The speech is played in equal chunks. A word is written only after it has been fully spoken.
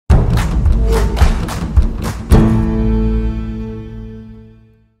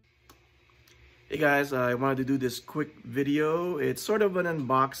guys, I wanted to do this quick video. It's sort of an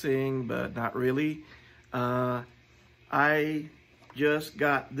unboxing, but not really. I just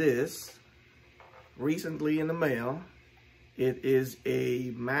got this recently in the mail. It is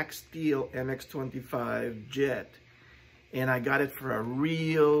a Max Steel Mx25 jet, and I got it for a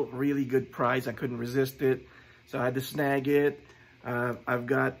really good price. I couldn't resist it, so I had to snag it. I've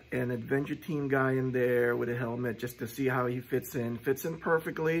got an adventure team guy in there with a helmet just to see how he fits in. Fits in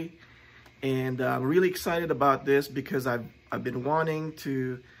perfectly. And I'm really excited about this because I've been wanting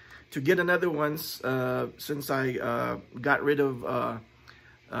to get another one since I got rid of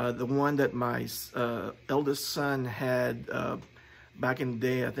the one that my eldest son had back in the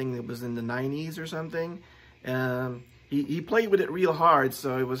day. I think it was in the 90s or something. He played with it real hard,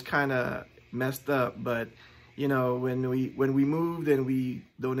 so it was kind of messed up. But you know, when we moved and we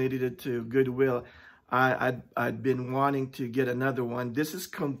donated it to Goodwill, I'd been wanting to get another one. This is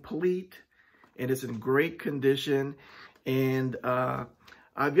complete. And it's in great condition, and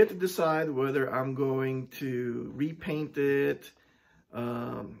I've yet to decide whether I'm going to repaint it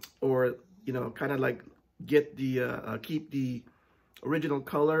or, you know, kind of like get the keep the original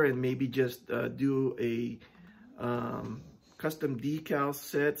color and maybe just do a custom decal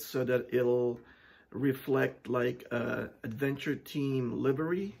set so that it'll reflect like adventure team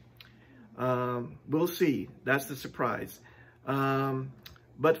livery. We'll see. That's the surprise.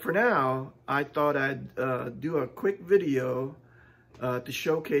 But for now, I thought I'd do a quick video to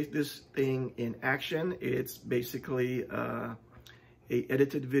showcase this thing in action. It's basically a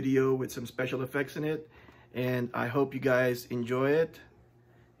edited video with some special effects in it. And I hope you guys enjoy it.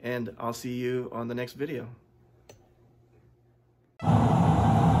 And I'll see you on the next video.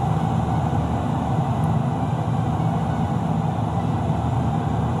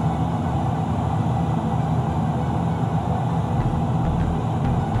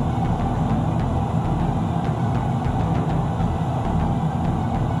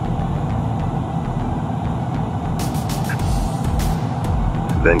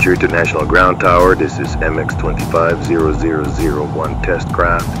 Venture International Ground Tower, this is Mx25-0001 test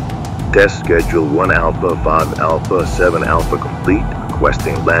craft. Test schedule 1 Alpha, 5 Alpha, 7 Alpha complete,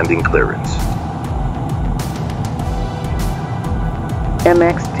 requesting landing clearance.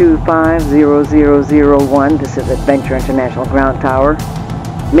 Mx25-0001, this is Adventure International Ground Tower.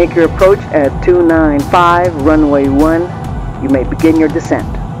 Make your approach at 295, runway 1. You may begin your descent.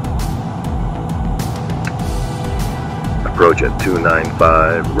 Approach at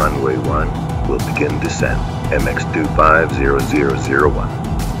 295, runway 1, will begin descent. Mx25-0001.